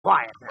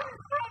Quiet now.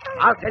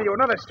 I'll tell you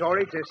another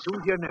story to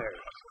soothe your nerves.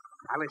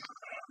 Now listen.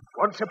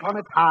 Once upon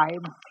a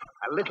time,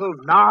 a little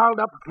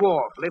gnarled-up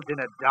dwarf lived in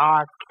a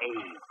dark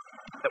cave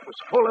that was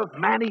full of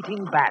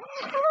man-eating bats.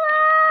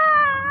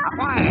 Now,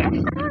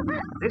 quiet.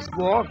 This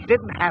dwarf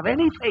didn't have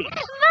any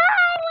face.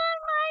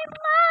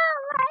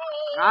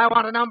 I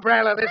want an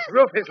umbrella. This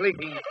roof is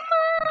leaking.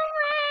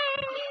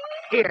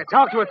 Here,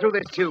 talk to her through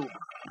this tube.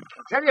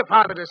 And tell your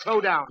father to slow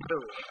down,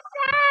 too.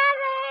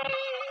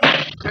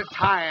 It's a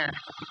tire.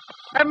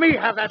 Let me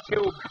have that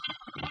tube.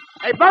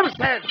 Hey,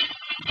 Bumstead!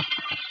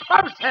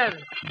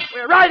 Bumstead!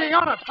 We're riding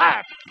on a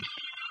flat.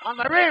 On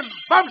the rim,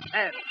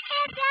 Bumstead!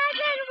 It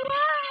doesn't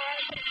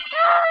work.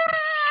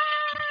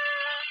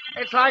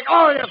 It's like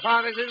all your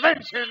father's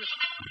inventions.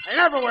 They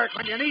never work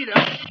when you need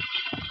them.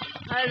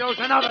 There goes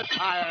another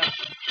tire.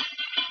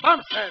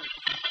 Bumstead!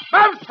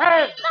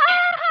 Bumstead!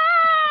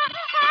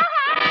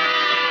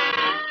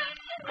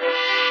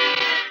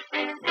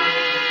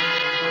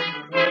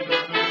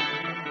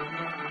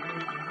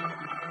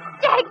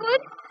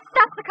 Dagwood,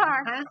 stop the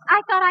car. Huh?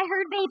 I thought I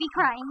heard baby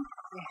crying.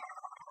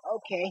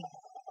 Okay.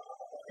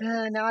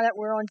 Now that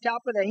we're on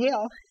top of the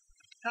hill,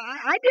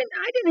 I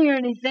didn't hear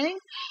anything.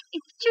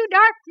 It's too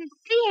dark to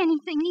see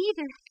anything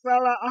either.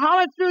 Well, haul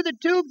it through the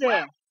tube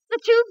there. The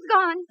tube's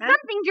gone. Huh?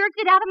 Something jerked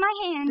it out of my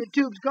hand. The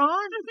tube's gone?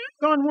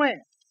 Mm-hmm. Gone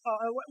where?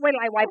 Wait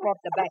till I wipe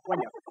off the back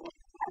window.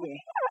 Yeah.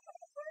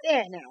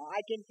 There now,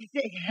 I can...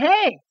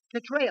 Hey,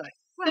 the trailer.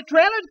 What? The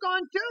trailer's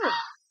gone too.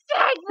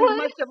 We Dagwood!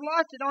 must have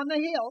lost it on the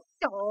hill.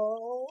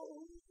 Oh.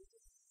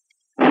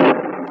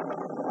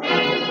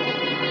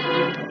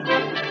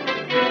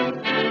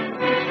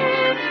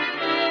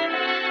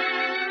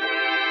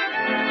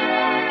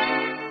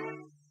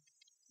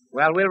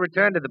 Well, we'll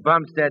return to the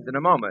Bumsteads in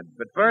a moment.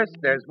 But first,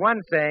 there's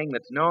one saying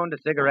that's known to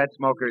cigarette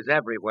smokers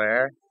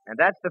everywhere, and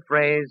that's the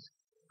phrase,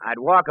 I'd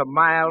walk a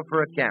mile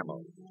for a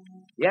Camel.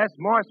 Yes,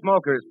 more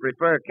smokers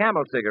prefer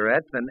Camel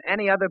cigarettes than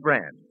any other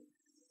brand.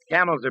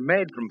 Camels are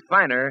made from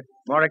finer,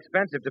 more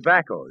expensive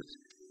tobaccos.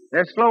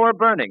 They're slower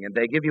burning, and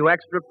they give you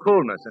extra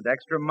coolness and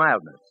extra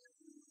mildness.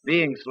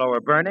 Being slower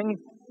burning,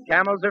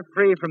 Camels are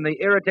free from the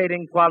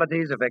irritating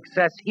qualities of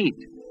excess heat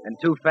and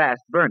too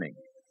fast burning.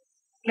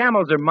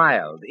 Camels are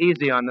mild,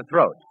 easy on the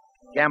throat.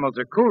 Camels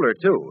are cooler,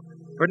 too,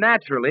 for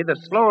naturally, the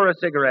slower a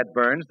cigarette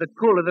burns, the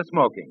cooler the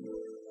smoking.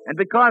 And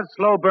because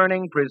slow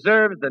burning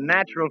preserves the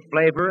natural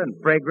flavor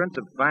and fragrance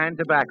of fine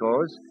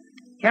tobaccos,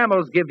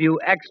 Camels give you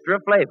extra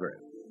flavor.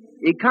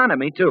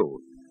 Economy,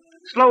 too.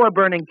 Slower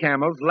burning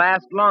Camels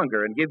last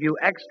longer and give you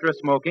extra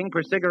smoking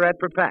per cigarette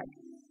per pack.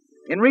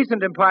 In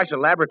recent impartial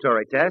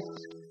laboratory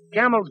tests,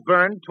 Camels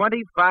burn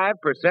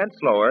 25%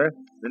 slower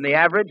than the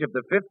average of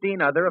the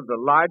 15 other of the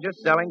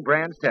largest selling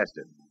brands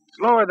tested.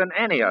 Slower than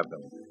any of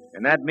them.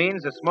 And that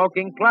means a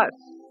smoking plus,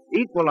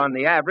 equal on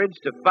the average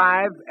to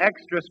 5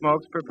 extra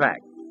smokes per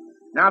pack.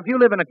 Now, if you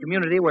live in a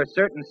community where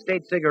certain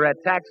state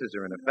cigarette taxes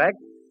are in effect,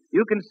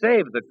 you can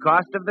save the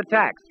cost of the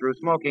tax through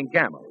smoking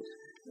Camels.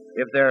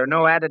 If there are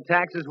no added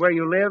taxes where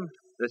you live,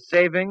 the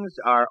savings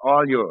are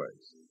all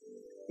yours.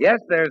 Yes,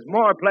 there's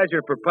more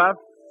pleasure per puff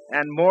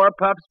and more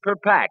puffs per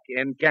pack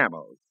in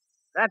Camels.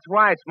 That's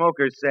why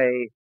smokers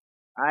say,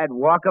 I'd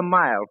walk a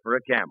mile for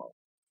a Camel.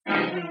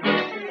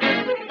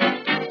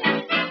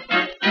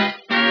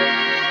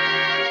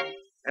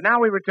 And now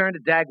we return to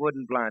Dagwood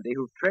and Blondie,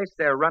 who've traced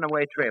their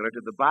runaway trailer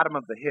to the bottom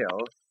of the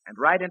hill and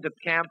right into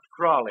Camp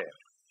Crawl-In.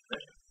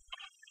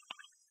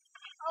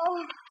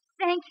 Oh,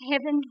 thank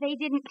heavens they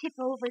didn't tip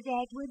over,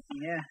 Dagwood.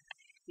 Yeah.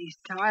 These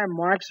tire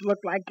marks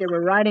looked like they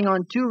were riding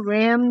on 2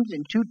 rims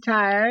and 2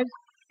 tires,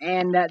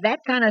 and that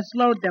kind of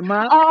slowed them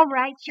up. All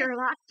right,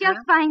 Sherlock.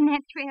 Just find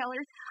that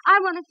trailer. I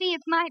want to see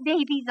if my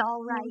baby's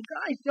all right. Oh,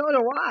 gosh, so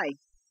do I.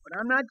 But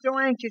I'm not so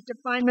anxious to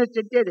find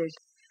Mr. Dithers.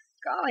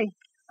 Golly,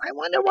 I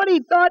wonder what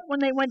he thought when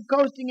they went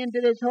coasting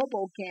into this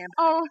hobo camp.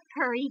 Oh,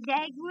 hurry,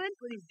 Dagwood.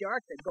 Pretty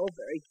dark to go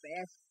very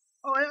fast.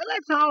 Oh,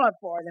 let's holler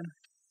for them.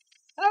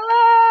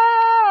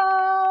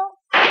 Hello!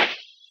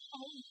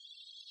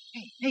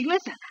 Hey,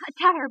 listen. A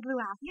tire blew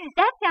out. Yeah.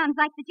 That sounds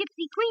like the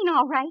Gypsy Queen,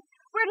 all right.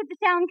 Where did the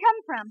sound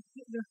come from?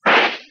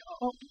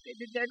 Oh,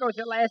 there goes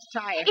the last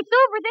tire. It's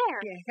over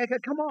there. Yeah,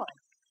 come on.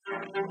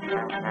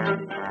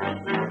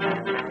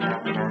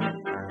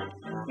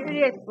 Here it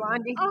is,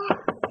 Blondie. Oh,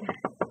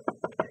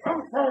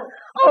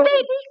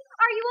 baby,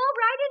 are you all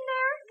right in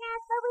there?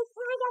 Yes, but we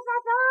can't get the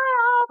door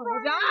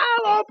open.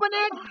 I'll open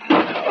it.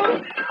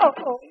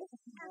 Oh.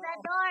 The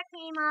door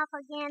came off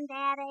again,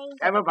 Daddy.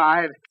 Never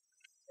mind.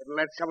 It'll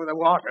let some of the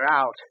water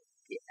out.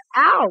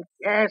 Out?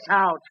 Yes,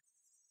 out.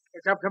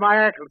 It's up to my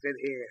ankles in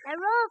here. The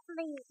roof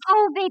leaks.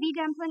 Oh, baby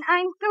Dumpling,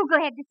 I'm so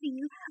glad to see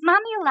you.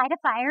 Mommy will light a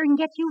fire and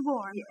get you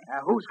warm.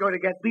 Yeah, who's going to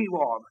get me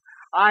warm?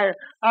 I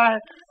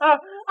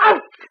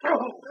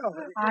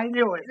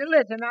knew it.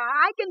 Listen,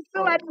 I can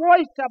fill that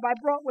wash tub I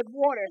brought with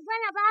water. You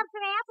want to bob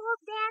some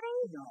apples, Daddy?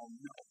 No,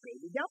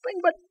 baby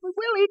Dumpling, but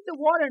we'll eat the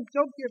water and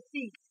soak your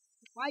feet.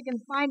 If I can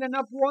find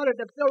enough water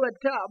to fill the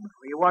tub.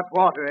 Well, you want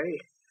water, eh?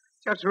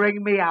 Just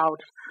wring me out.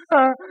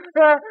 Oh,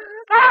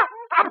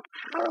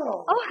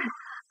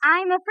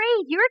 I'm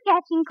afraid you're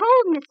catching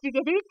cold, Mr.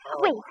 Dithers. Oh.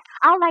 Wait,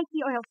 I'll light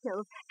the oil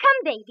stove. Come,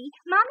 baby.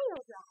 Mommy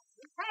will drive.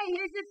 Hey,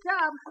 here's your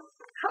tub.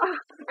 Oh,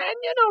 and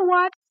you know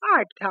what?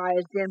 Our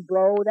tires didn't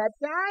blow that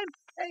time.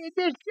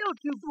 There's still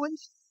 2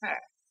 ones.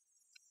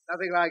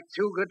 Nothing like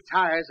 2 good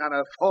tires on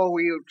a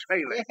 4-wheel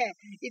trailer. Yeah,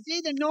 you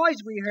see, the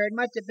noise we heard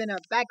must have been a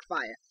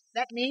backfire.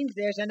 That means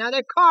there's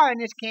another car in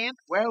this camp.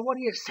 Well, what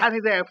are you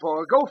standing there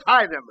for? Go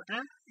find them.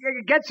 Huh?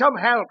 Get some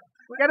help.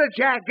 Get a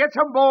jack. Get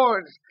some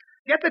boards.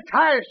 Get the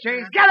tires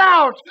changed. Get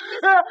out!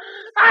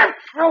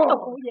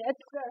 Oh, yes,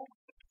 sir.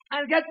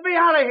 And get me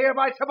out of here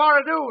by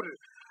tomorrow noon.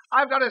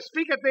 I've got to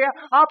speak at the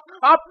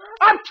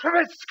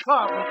Optimist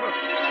Club.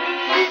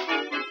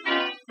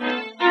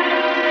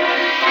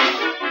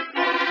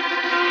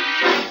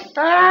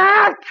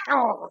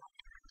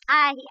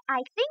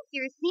 I think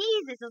your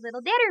sneeze is a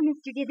little better,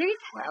 Mr. Dithers.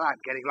 Well, I'm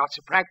getting lots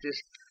of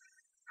practice.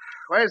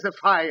 Where's the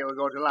fire we're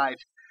going to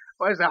light?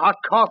 Where's the hot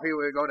coffee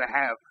we're going to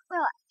have?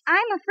 Well,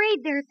 I'm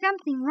afraid there's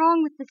something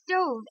wrong with the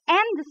stove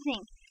and the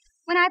sink.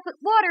 When I put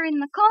water in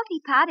the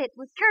coffee pot, it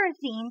was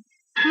kerosene.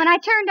 When I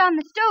turned on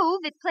the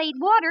stove, it played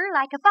water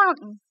like a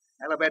fountain.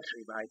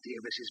 Elementary, my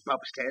dear Mrs.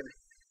 Bumstead.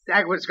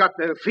 Dagwood's got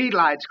the feed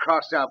lines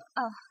crossed up.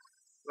 Oh.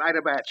 Light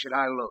a match and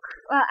I'll look.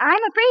 Well,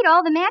 I'm afraid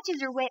all the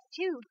matches are wet,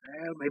 too.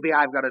 Well, maybe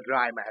I've got a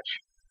dry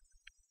match.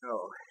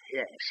 Oh,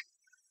 yes.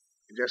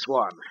 Just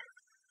one.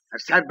 Now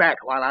stand back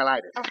while I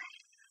light it.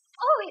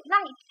 Oh, it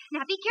lights.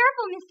 Now be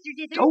careful, Mr.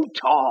 Dithers. Don't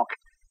talk.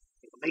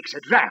 It makes a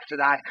draft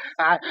and I...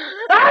 It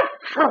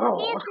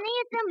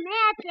needs a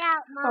match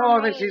out, Mommy. Oh,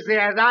 this is the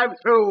end. I'm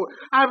through.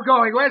 I'm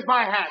going. Where's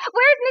my hat?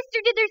 Where's Mr.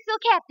 Dithers'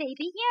 silk hat,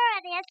 baby? Here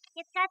it is.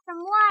 It's got some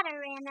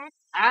water in it.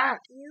 Huh?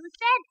 You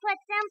said put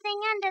something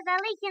under the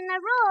leak in the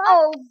roof.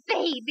 Oh,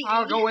 baby.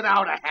 I'll go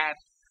without a hat.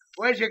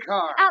 Where's your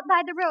car? Out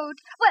by the road.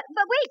 But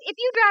wait, if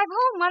you drive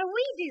home, what'll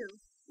we do?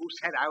 Who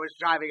said I was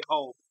driving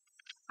home?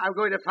 I'm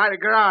going to find a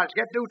garage,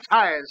 get new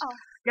tires, Oh.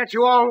 get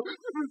you all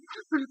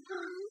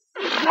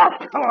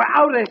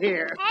out of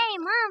here. Hey,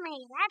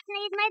 Mommy, that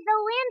sneeze made the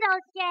window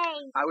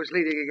shake. I was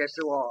leaning against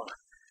the wall.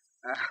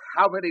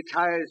 How many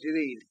tires do you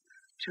need?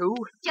 2?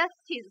 Just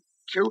 2.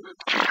 2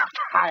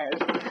 tires.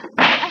 3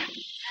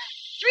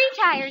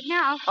 tires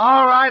now.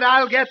 All right,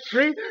 I'll get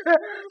 3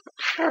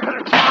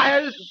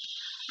 tires.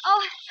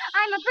 Oh,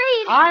 I'm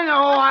afraid. I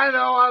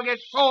know. I'll get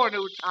 4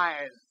 new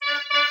tires.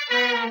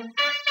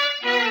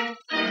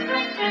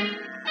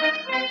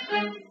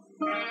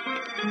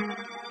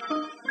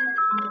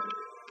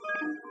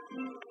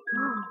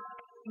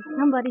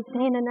 Somebody's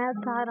standing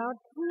outside our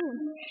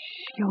tent.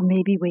 You'll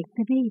maybe wake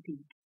the baby.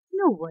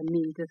 No one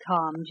means us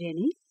harm,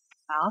 Jenny.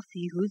 I'll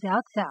see who's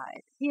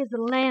outside. Here's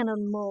a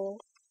lantern, Ma.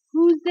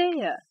 Who's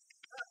there?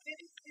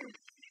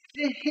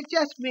 It's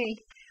just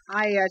me.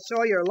 I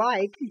saw your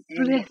light.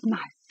 And... Bless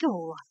my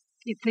soul.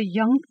 It's a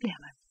young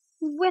fella,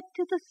 wet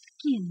to the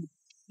skin.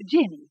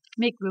 Jenny,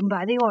 make room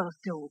by the oil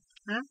stove.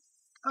 Huh?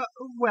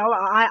 Well,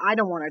 I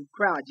don't want to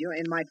crowd you,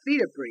 and my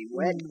feet are pretty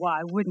wet.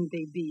 Why wouldn't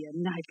they be a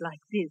night like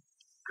this?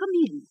 Come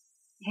in.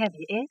 Have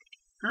you ate?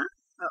 Huh?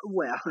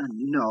 Well,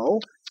 no.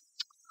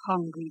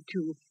 Hungry,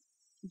 too.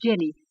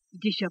 Jenny,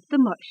 dish up the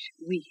mush.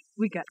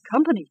 We got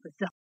company for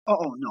supper.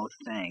 Oh, no,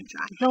 thanks.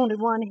 There's only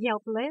one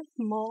help left,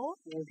 Ma.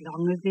 As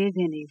long as there's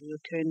any, we'll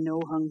turn no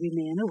hungry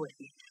man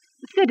away.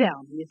 Sit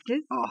down,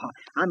 mister. Oh,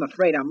 I'm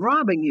afraid I'm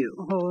robbing you.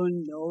 Oh,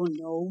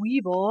 no.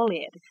 We've all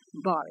ate,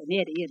 barring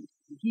Eddie, and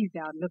he's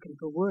out looking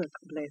for work,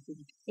 bless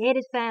him.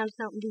 Eddie's found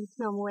something to do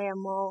somewhere,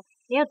 Ma.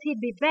 Else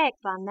he'd be back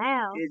by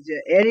now. Is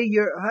Eddie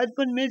your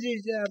husband,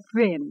 Mrs.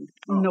 Friend?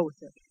 Oh. No,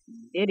 sir.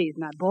 Eddie's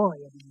my boy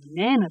and the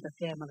man of the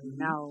family.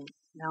 Now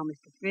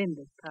Mr. Friend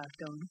has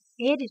passed on.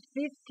 Eddie's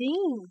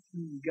 15.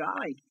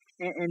 Golly.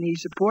 And he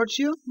supports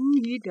you?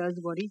 He does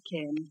what he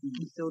can,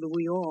 and so do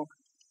we all.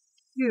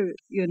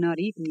 You're not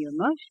eating your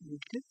mush,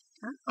 mister.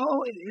 Huh?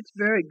 Oh, it's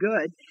very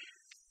good.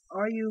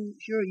 Are you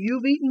sure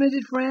you've eaten,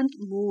 Mrs. Friend?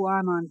 Oh,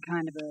 I'm on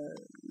kind of a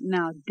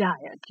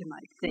diet, you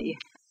might say.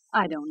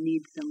 I don't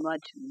need so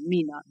much,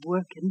 me not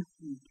working.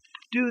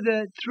 Do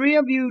the 3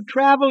 of you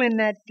travel in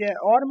that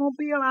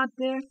automobile out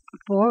there?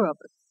 4 of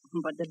us,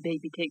 but the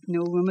baby takes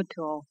no room at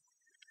all.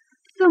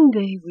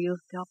 Someday we'll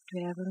stop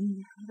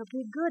traveling. It'll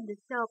be good to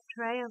stop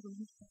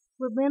traveling.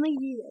 We've been a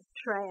year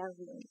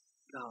traveling.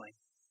 Golly.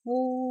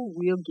 Oh,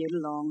 we'll get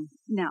along.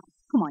 Now,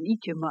 come on,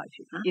 eat your mush.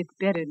 Huh? It's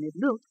better than it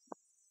looks.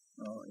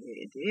 Oh,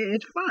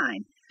 it's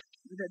fine.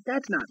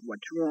 That's not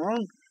what's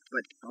wrong.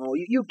 But,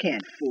 you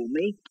can't fool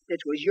me. This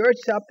was your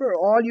supper,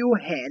 all you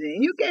had,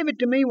 and you gave it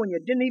to me when you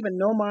didn't even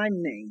know my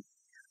name.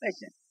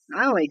 Listen,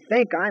 I only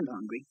think I'm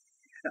hungry.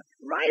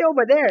 Right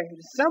over there,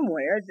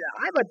 somewhere,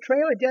 I've a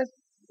trailer just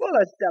full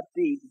of stuff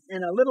to eat,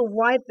 and a little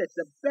wife that's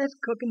the best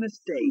cook in the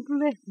state.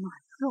 Bless my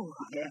soul.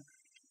 Yeah,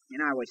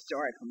 and I was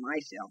sorry for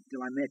myself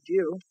till I met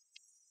you.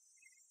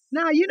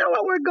 Now, you know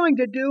what we're going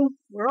to do?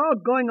 We're all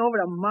going over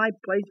to my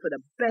place for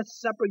the best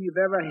supper you've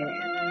ever had.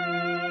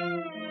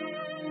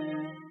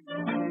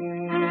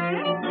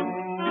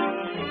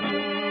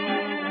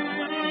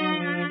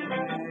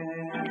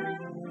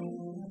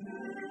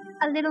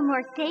 A a little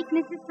more steak,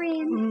 Mrs.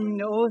 Friend?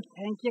 No,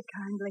 thank you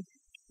kindly.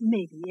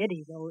 Maybe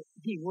Eddie, though.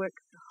 He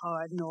works so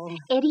hard and all.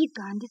 Eddie's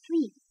gone to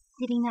sleep,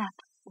 sitting up.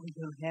 Oh,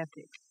 you'll have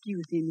to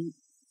excuse him.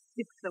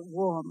 It's so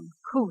warm and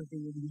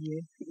cozy in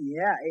here.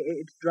 Yeah,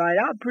 it's dried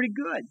out pretty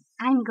good.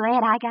 I'm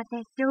glad I got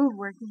that stove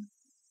working.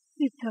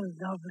 It's a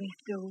lovely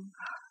stove,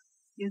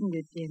 isn't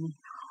it, Jenny?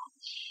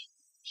 Shh,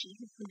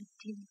 she's asleep,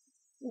 too.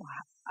 Oh,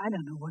 I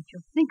don't know what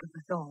you'll think of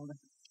us all.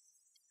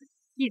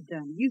 He's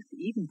done used to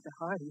eating so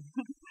hearty.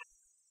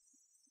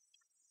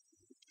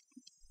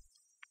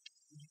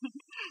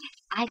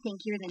 I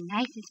think you're the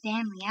nicest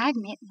family I've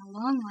met in a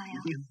long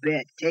while. You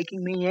bet.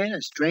 Taking me in,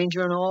 a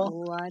stranger and all.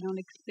 Oh, I don't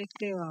expect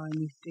there are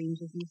any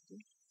strangers, mister.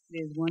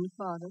 There's one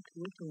father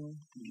to us all.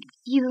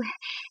 You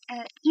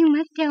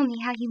must tell me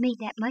how you made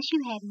that mush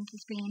you had,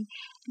 Mrs. Friend.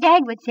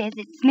 Dagwood says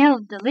it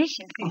smells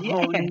delicious.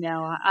 Oh,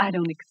 now, I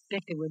don't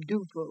expect it would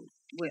do for,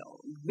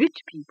 well, rich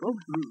people.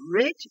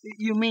 Rich?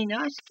 You mean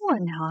us? Well,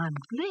 now, I'm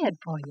glad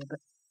for you, but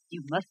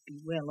you must be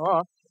well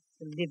off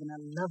to live in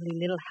a lovely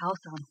little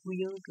house on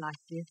wheels like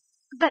this.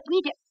 But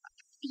Rita,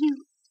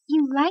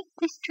 you like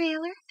this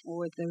trailer?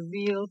 Oh, it's a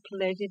real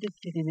pleasure to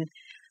sit in it.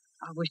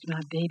 I wish my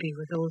baby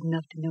was old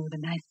enough to know the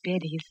nice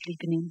bed he's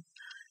sleeping in.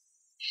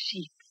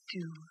 Sheets,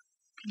 too.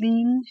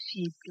 Clean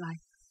sheets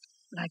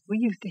like we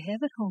used to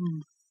have at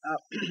home.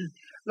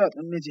 Look,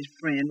 Mrs.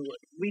 Friend,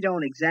 we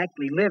don't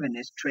exactly live in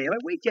this trailer.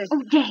 We just...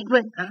 Oh,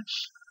 Dagwood. Huh?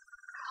 Shh.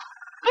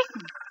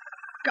 Listen.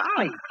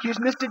 Golly, here's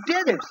Mr.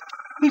 Dithers.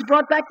 He's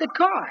brought back the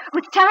car.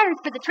 With tires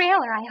for the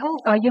trailer, I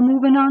hope. Are you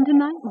moving on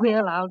tonight?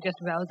 Well, I'll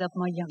just rouse up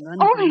my young un.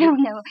 Oh,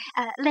 no.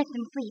 Let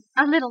them sleep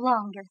a little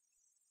longer.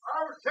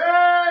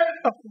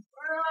 Outside!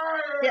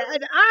 Yeah,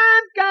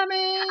 I'm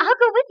coming. I'll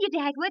go with you,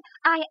 Dagwood.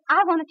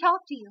 I want to talk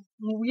to you.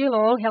 We'll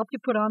all help you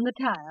put on the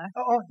tire.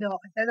 Oh, no.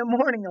 In the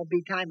morning will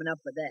be time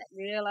enough for that.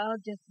 Well,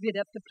 I'll just bid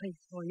up the place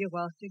for you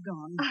whilst you're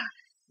gone.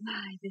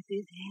 My, this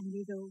is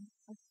handy, though.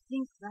 A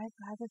sink right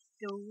by the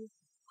stove,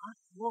 hot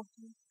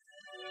water.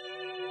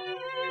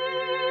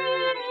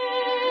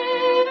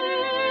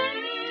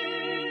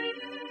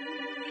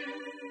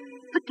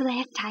 Put the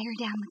last tire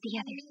down with the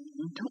others.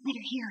 Don't let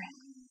her hear us.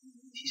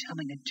 She's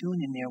humming a tune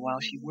in there while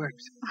she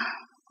works.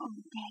 Oh,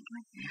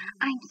 Dagwood,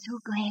 I'm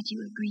so glad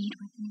you agreed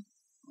with me.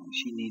 Oh,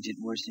 she needs it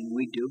worse than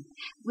we do.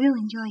 We'll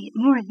enjoy it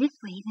more this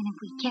way than if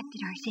we kept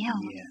it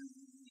ourselves. Yeah.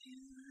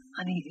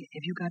 Honey,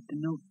 have you got the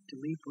note to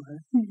leave for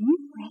her? Mm-hmm.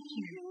 Right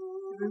here.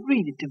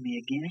 Read it to me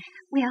again.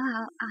 Well,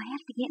 I'll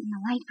have to get in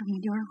the light from the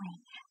doorway.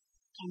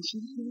 Can she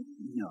hear?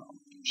 No,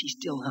 she's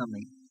still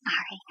humming. All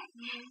right.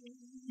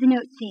 The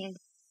note says,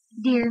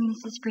 Dear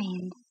Mrs.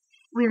 Friend,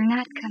 we're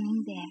not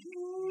coming back.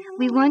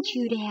 We want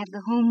you to have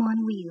the home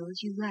on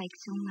wheels you like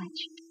so much.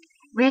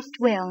 Rest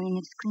well in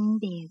its clean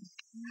beds.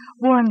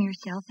 Warm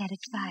yourself at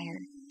its fire,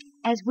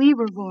 as we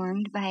were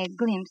warmed by a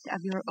glimpse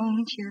of your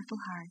own cheerful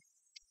heart.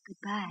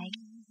 Goodbye,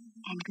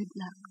 and good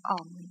luck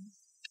always.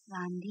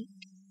 Blondie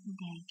and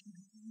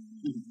Dagwood.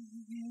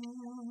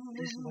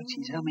 This is what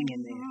she's humming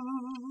in there.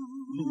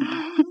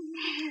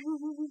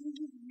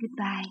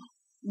 Goodbye,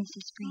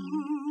 Mrs. Friend.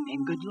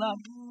 And good luck,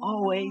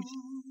 always.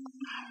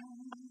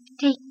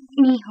 Take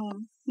me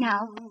home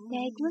now,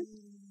 Dagwood.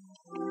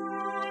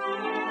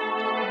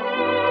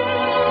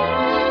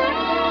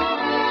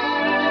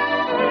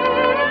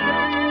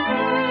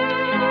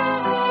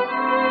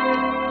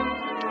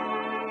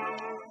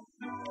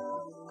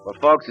 Well,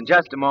 folks, in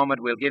just a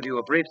moment, we'll give you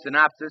a brief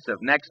synopsis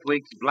of next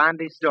week's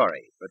Blondie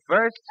story. But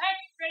first...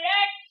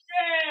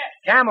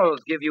 Extra!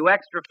 Camels give you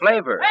extra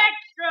flavor.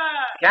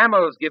 Extra!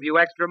 Camels give you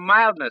extra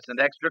mildness and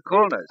extra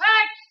coolness.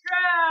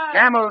 Extra!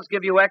 Camels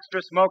give you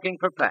extra smoking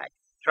per pack.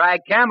 Try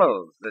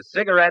Camels, the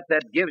cigarette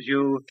that gives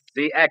you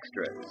the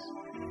extras.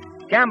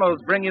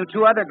 Camels bring you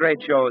two other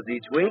great shows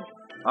each week.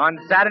 On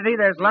Saturday,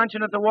 there's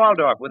Luncheon at the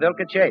Waldorf with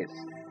Ilka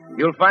Chase.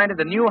 You'll find it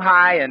the new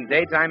high in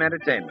daytime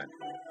entertainment.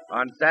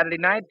 On Saturday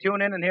night,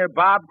 tune in and hear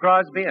Bob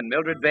Crosby and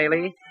Mildred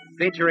Bailey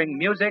featuring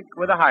Music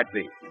with a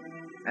Heartbeat.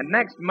 And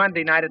next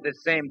Monday night at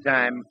this same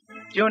time,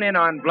 tune in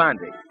on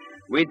Blondie.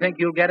 We think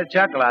you'll get a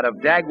chuckle out of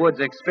Dagwood's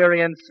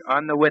experience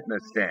on the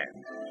witness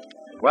stand.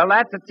 Well,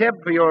 that's a tip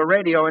for your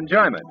radio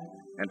enjoyment.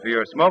 And for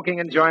your smoking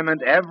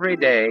enjoyment every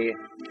day,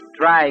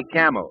 try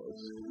Camels,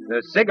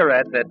 the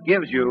cigarette that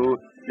gives you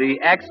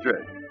the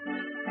extras.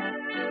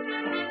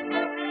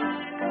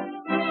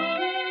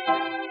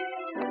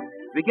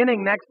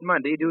 Beginning next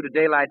Monday, due to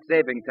daylight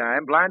saving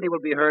time, Blondie will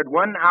be heard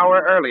 1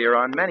 hour earlier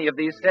on many of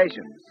these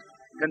stations.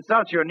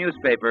 Consult your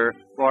newspaper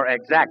for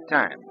exact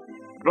time.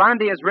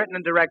 Blondie is written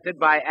and directed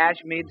by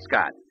Ashmead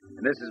Scott.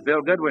 And this is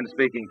Bill Goodwin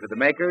speaking for the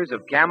makers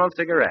of Camel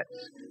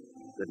cigarettes.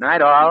 Good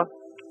night, all.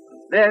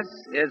 This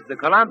is the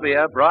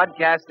Columbia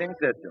Broadcasting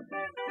System.